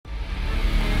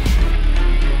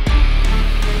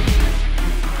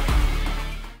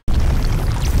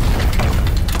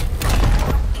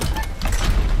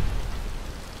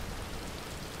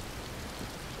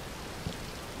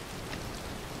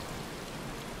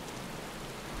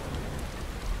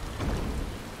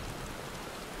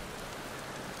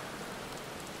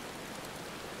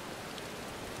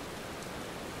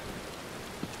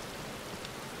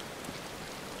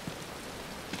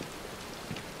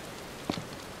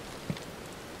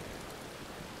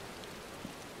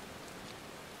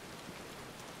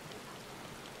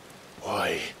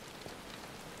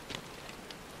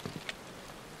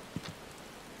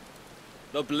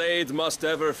The blade must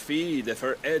ever feed if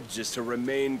her edge is to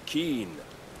remain keen.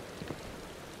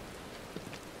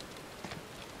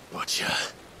 Butcher.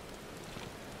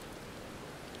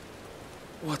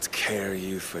 What care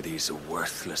you for these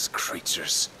worthless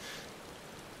creatures?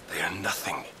 They are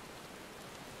nothing.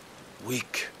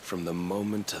 Weak from the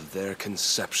moment of their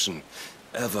conception,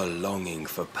 ever longing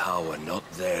for power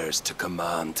not theirs to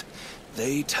command,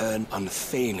 they turn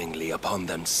unfailingly upon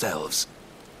themselves.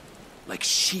 Like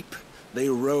sheep, they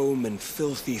roam in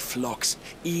filthy flocks,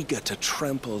 eager to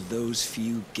trample those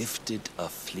few gifted a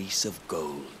fleece of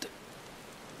gold.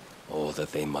 Or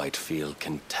that they might feel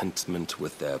contentment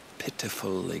with their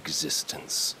pitiful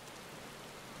existence.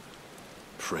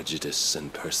 Prejudice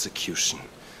and persecution,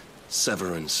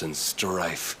 severance and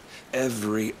strife,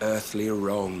 every earthly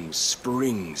wrong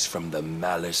springs from the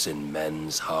malice in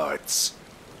men's hearts.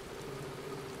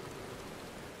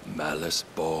 Malice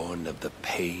born of the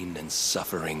pain and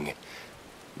suffering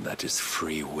that is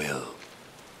free will.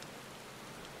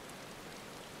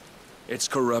 Its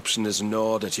corruption is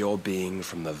gnawed at your being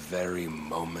from the very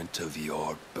moment of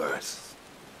your birth.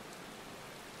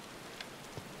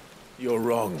 You're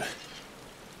wrong.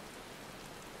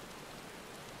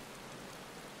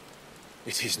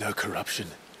 It is no corruption.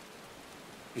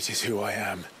 It is who I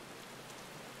am.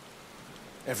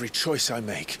 Every choice I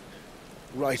make,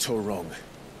 right or wrong,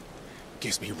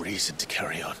 gives me reason to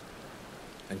carry on.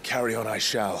 And carry on I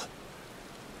shall.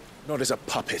 Not as a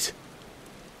puppet,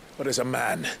 but as a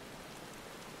man.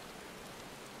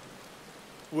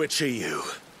 Which are you?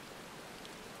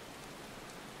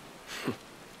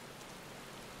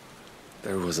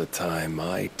 There was a time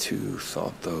I too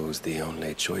thought those the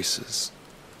only choices.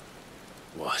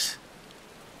 What?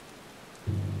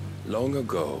 Long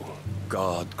ago,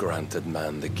 God granted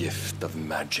man the gift of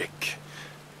magic.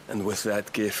 And with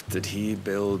that gift did he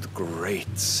build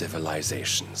great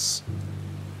civilizations.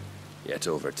 Yet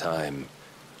over time,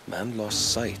 man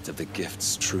lost sight of the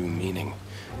gift's true meaning,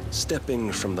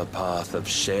 stepping from the path of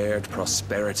shared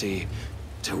prosperity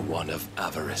to one of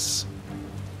avarice.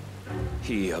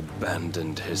 He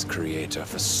abandoned his creator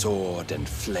for sword and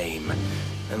flame,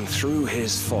 and through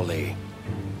his folly,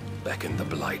 beckoned the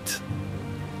blight.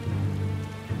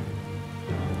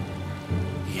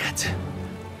 Yet,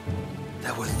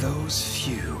 there were those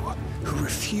few who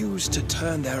refused to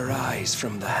turn their eyes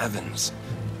from the heavens,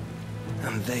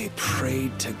 and they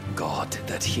prayed to God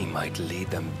that he might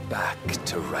lead them back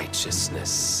to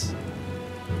righteousness.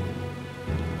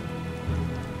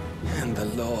 And the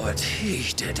Lord,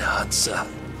 he did answer.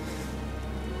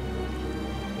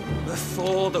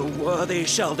 Before the worthy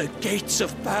shall the gates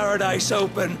of paradise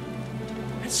open.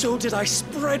 And so did I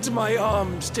spread my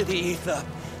arms to the ether,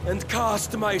 and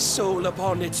cast my soul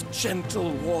upon its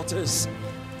gentle waters.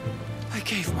 I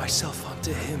gave myself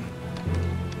unto him.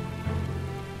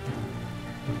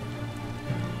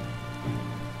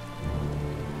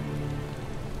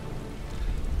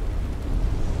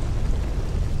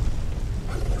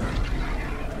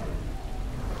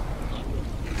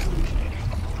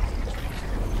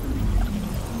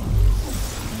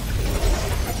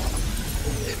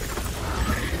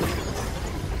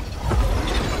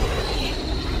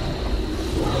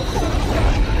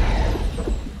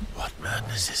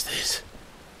 Is this?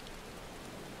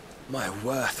 My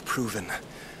worth proven,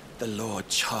 the Lord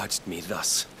charged me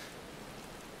thus.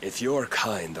 If your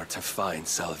kind are to find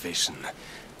salvation,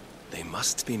 they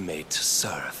must be made to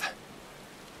serve.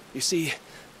 You see,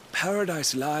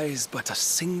 paradise lies but a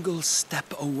single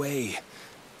step away.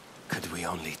 Could we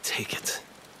only take it?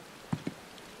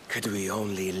 Could we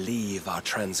only leave our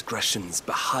transgressions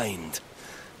behind?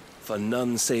 For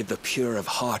none save the pure of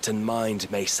heart and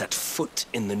mind may set foot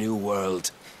in the new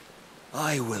world.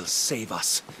 I will save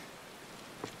us.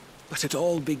 But it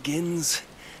all begins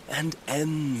and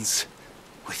ends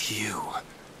with you.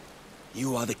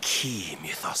 You are the key,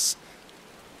 Mythos.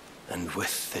 And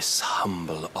with this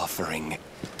humble offering,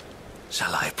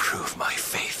 shall I prove my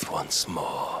faith once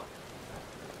more.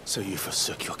 So you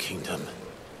forsook your kingdom.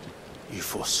 You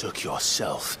forsook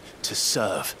yourself to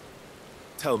serve.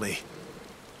 Tell me,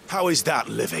 how is that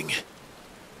living?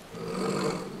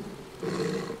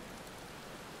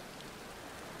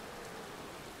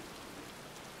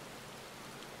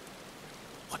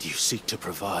 What you seek to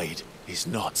provide is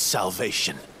not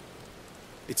salvation.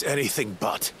 It's anything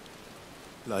but.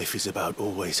 Life is about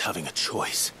always having a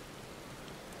choice.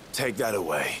 Take that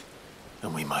away,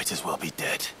 and we might as well be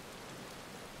dead.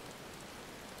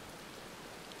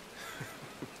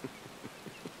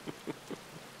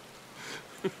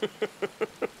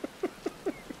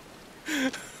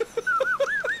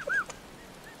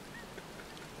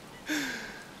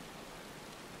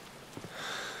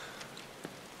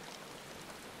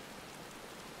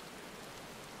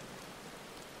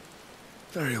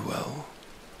 Very well.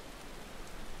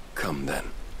 Come then.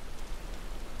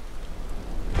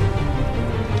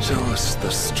 Show us the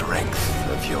strength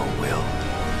of your will.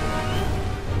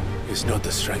 It's not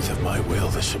the strength of my will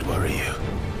that should worry you,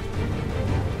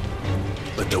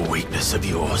 but the weakness of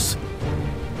yours.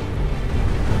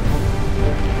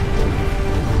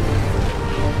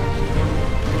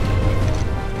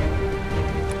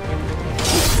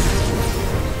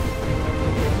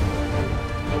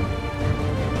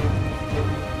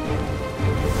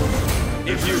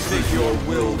 If you think your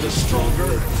will is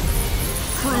stronger,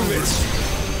 prove it!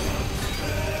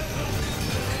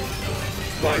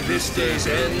 By this day's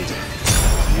end,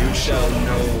 you shall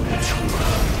know the truth.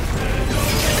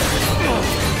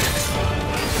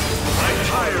 I'm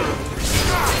tired!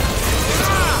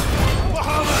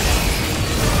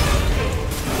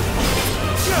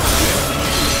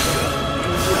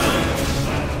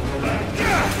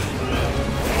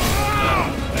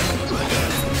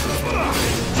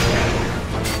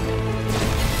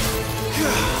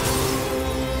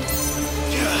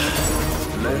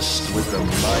 Blessed with the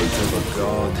might of a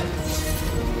god,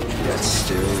 yet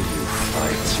still you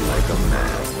fight like a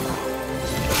man.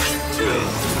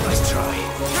 Let's try.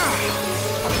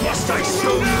 Must I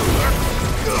show you?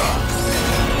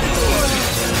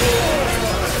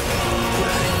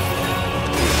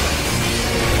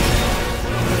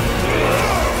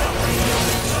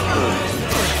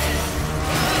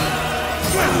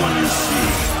 When will you see?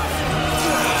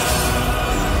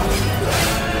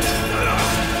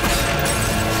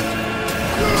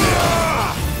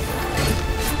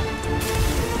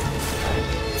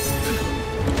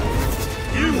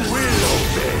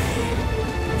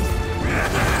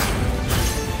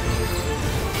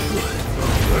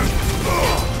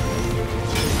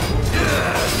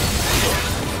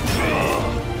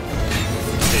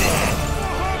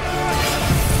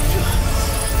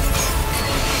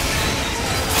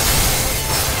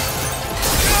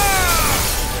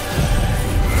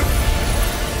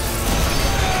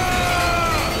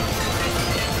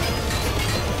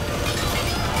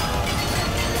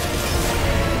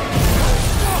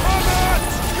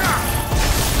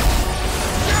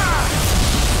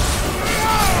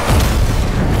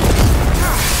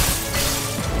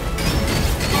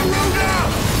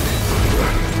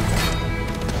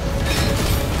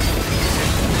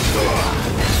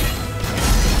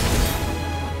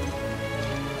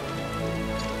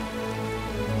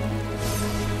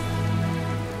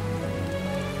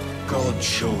 God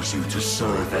chose you to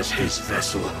serve as his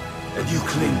vessel, and you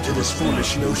cling to this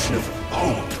foolish notion of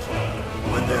hope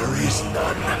when there is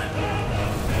none.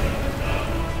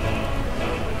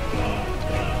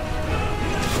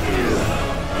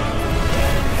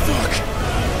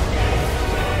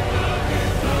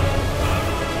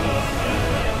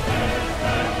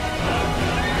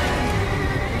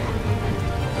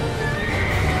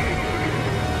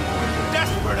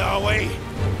 Desperate, are we?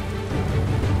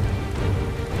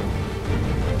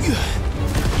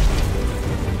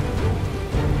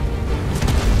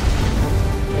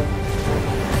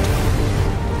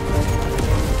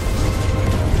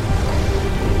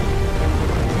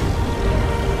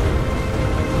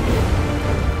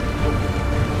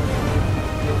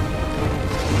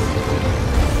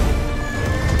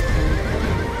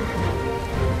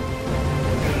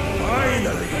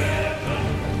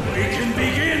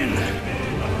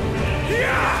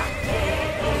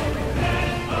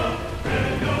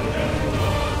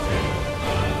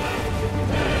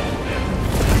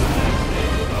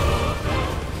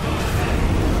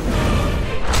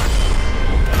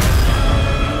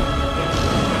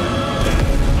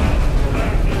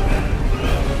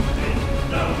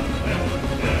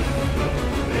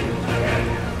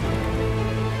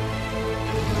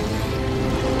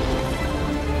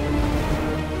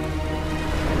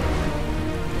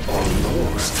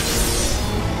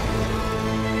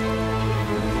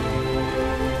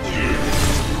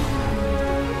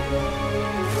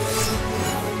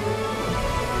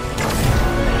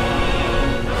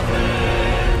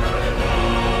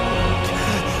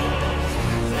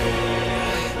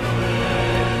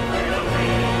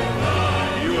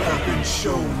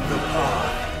 Shown the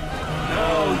path.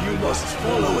 Now you must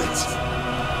follow it.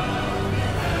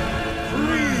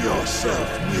 Free yourself,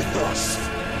 Mythos.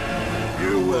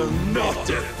 You will not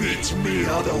defeat me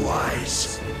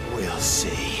otherwise. We'll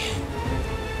see.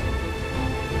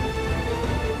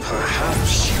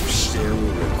 Perhaps you still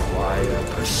require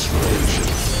persuasion.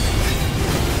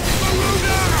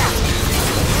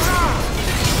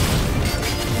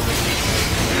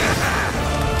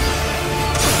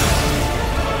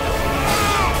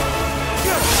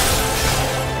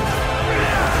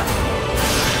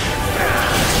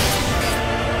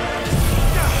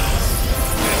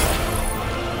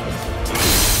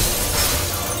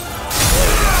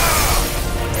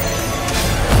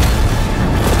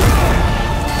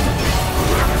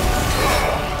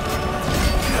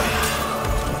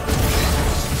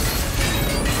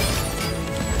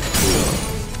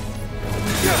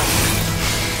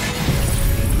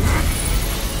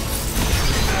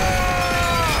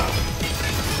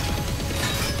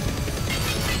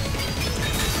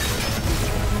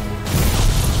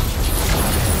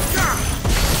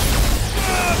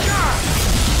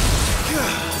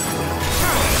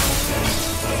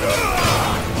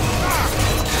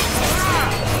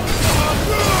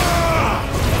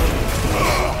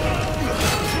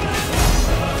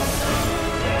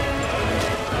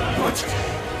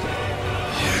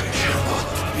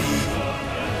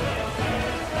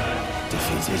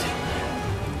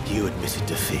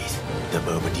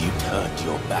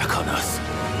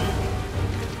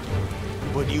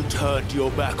 when you turned your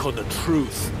back on the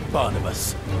truth,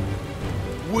 Barnabas.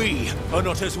 We are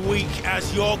not as weak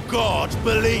as your god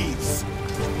believes.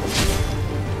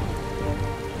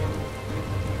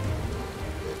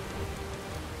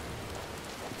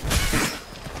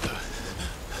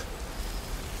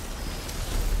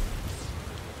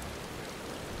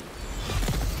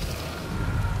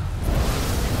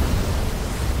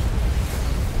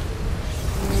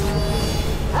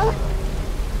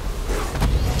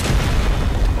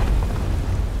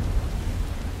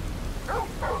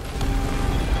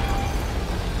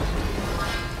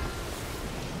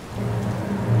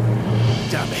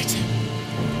 Damn it.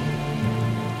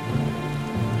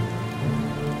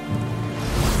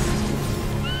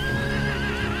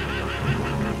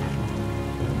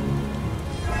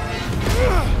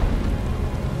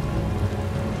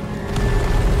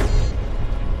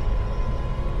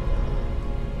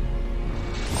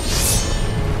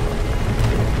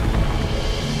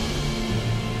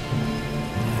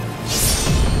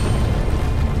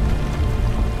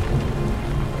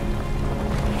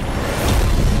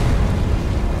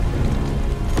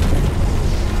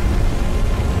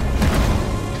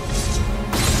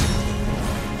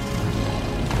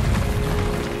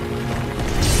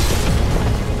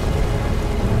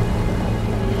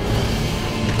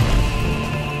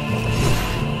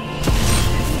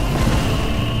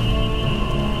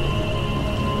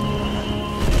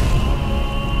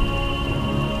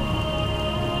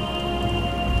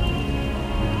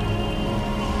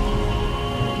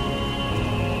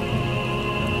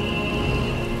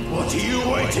 What are you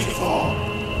waiting for?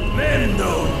 Men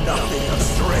know nothing of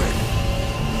strength.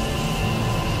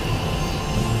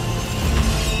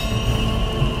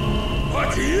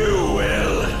 But you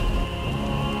will.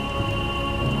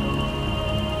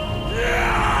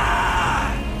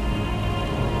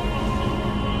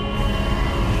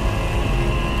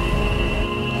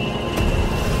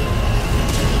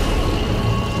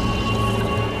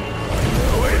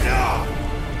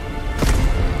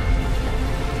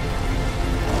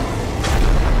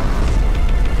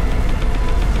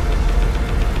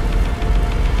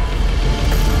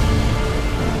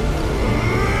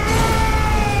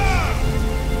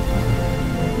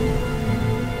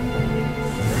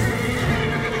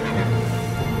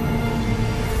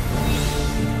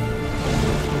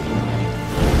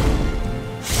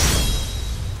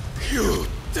 You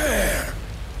dare!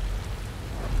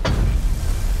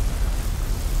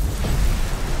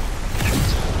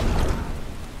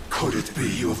 Could it be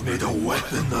you have made a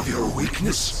weapon of your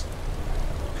weakness?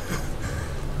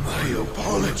 My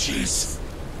apologies.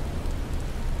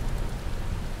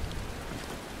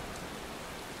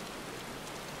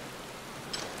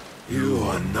 You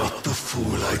are not the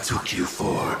fool I took you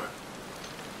for.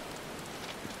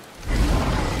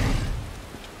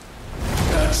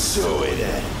 And so it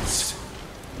ends.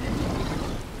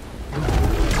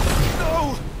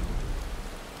 No!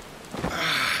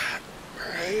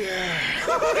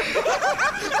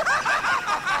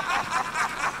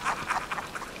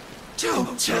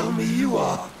 Don't tell me you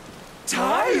are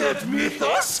tired,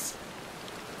 Mythos!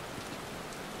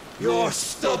 Your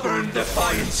stubborn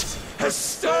defiance has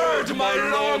stirred my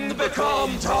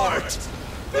long-becalmed heart,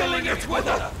 filling it with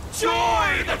a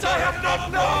joy that I have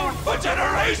not known for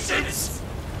generations!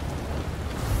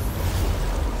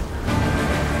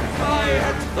 I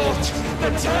had thought the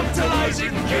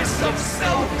tantalizing kiss of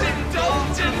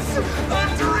self-indulgence a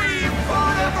dream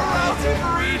forever out of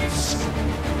reach.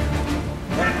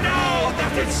 And now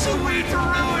that its sweet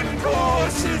ruin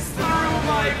courses through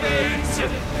my veins,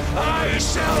 I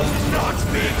shall not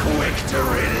be quick to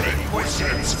relinquish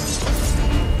it.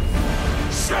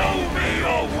 Show me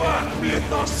your work,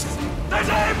 Mythos, that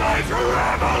I might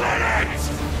revel in it!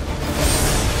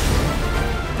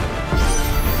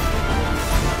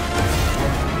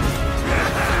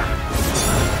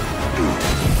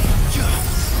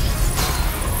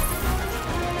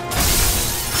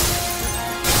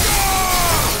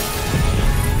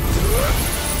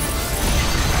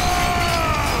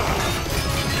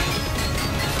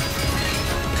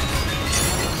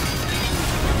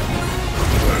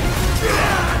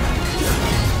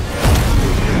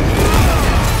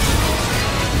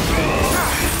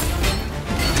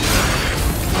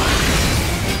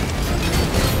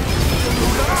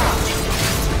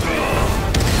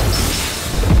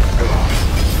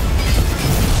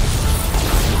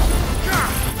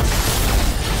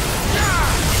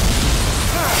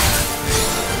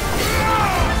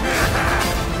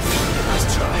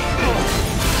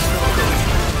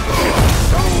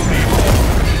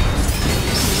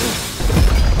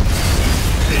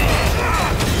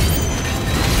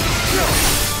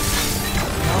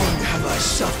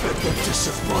 suffered the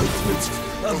disappointment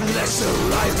of lesser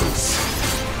rivals,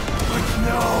 but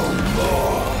no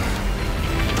more.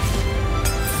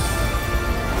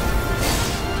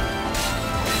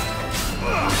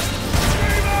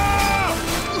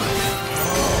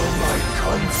 Oh, my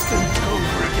constant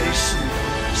congregation,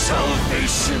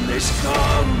 salvation is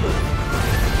come.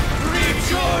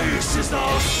 Rejoice as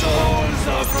our souls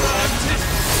are granted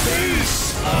peace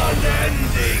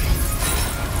unending.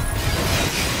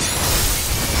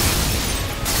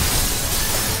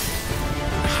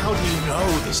 How do you know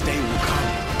this day will come?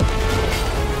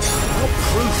 What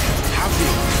proof have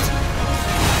you?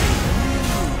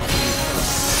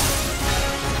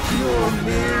 Your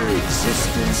mere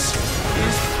existence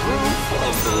is proof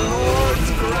of the Lord's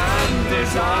grand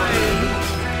design.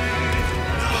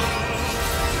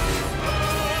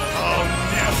 I'll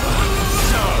never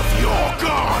serve your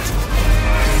God!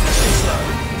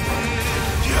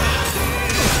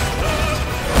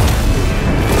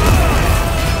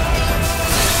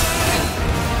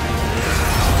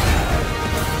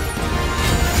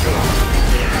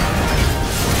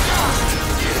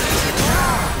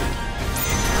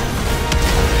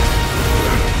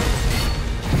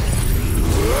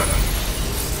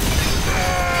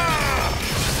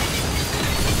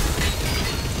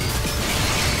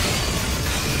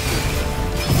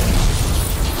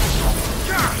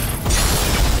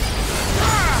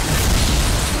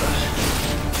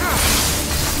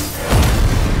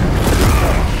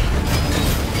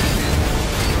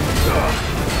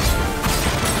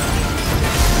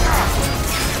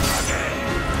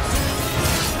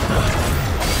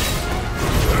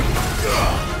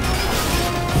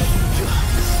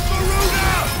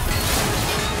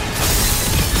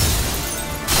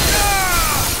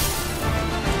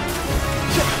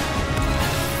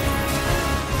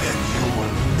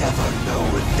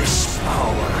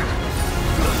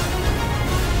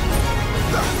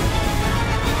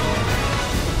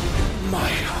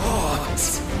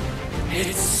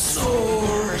 It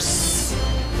soars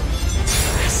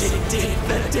as it did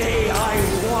the day I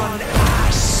won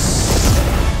Ash.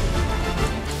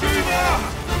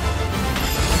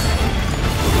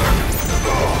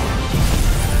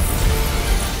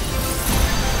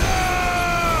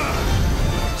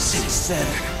 Since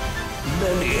then,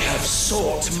 many have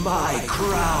sought my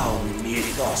crown,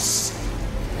 Mythos,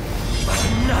 but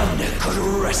none could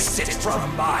wrest it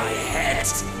from my head.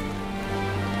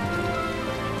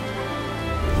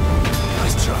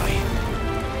 Try.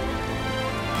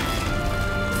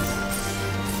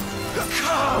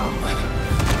 Come!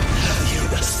 Have you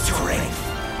the strength?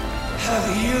 Have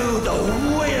you the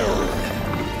will?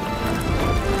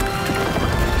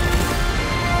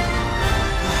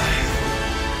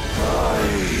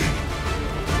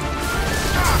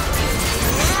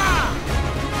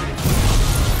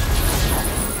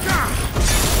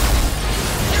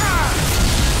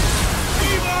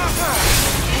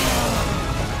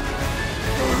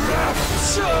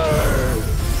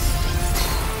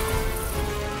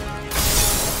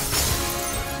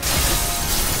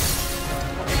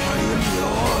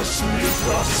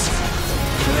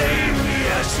 Claim me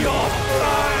as your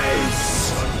prize!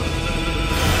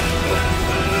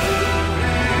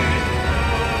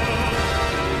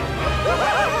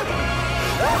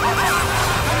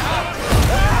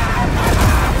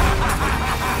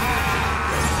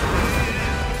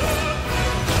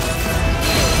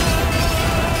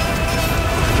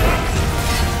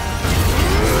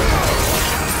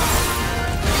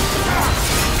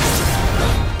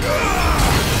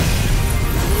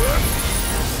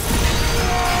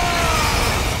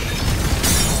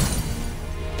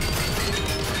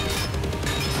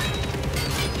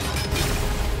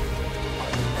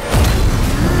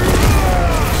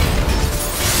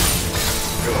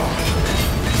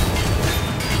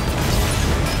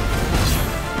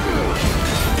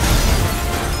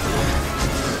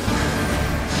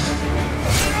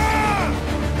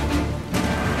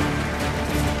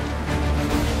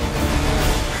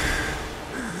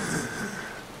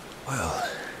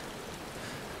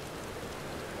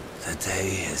 The day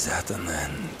is at an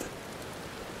end.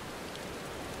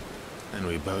 And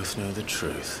we both know the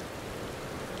truth.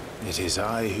 It is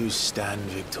I who stand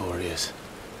victorious.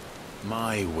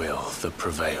 My will that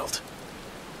prevailed.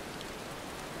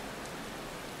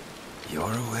 Your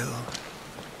will?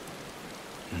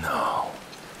 No.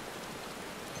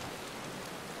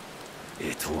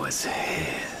 It was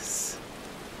his.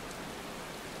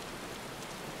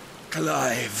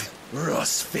 Clive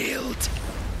Rossfield.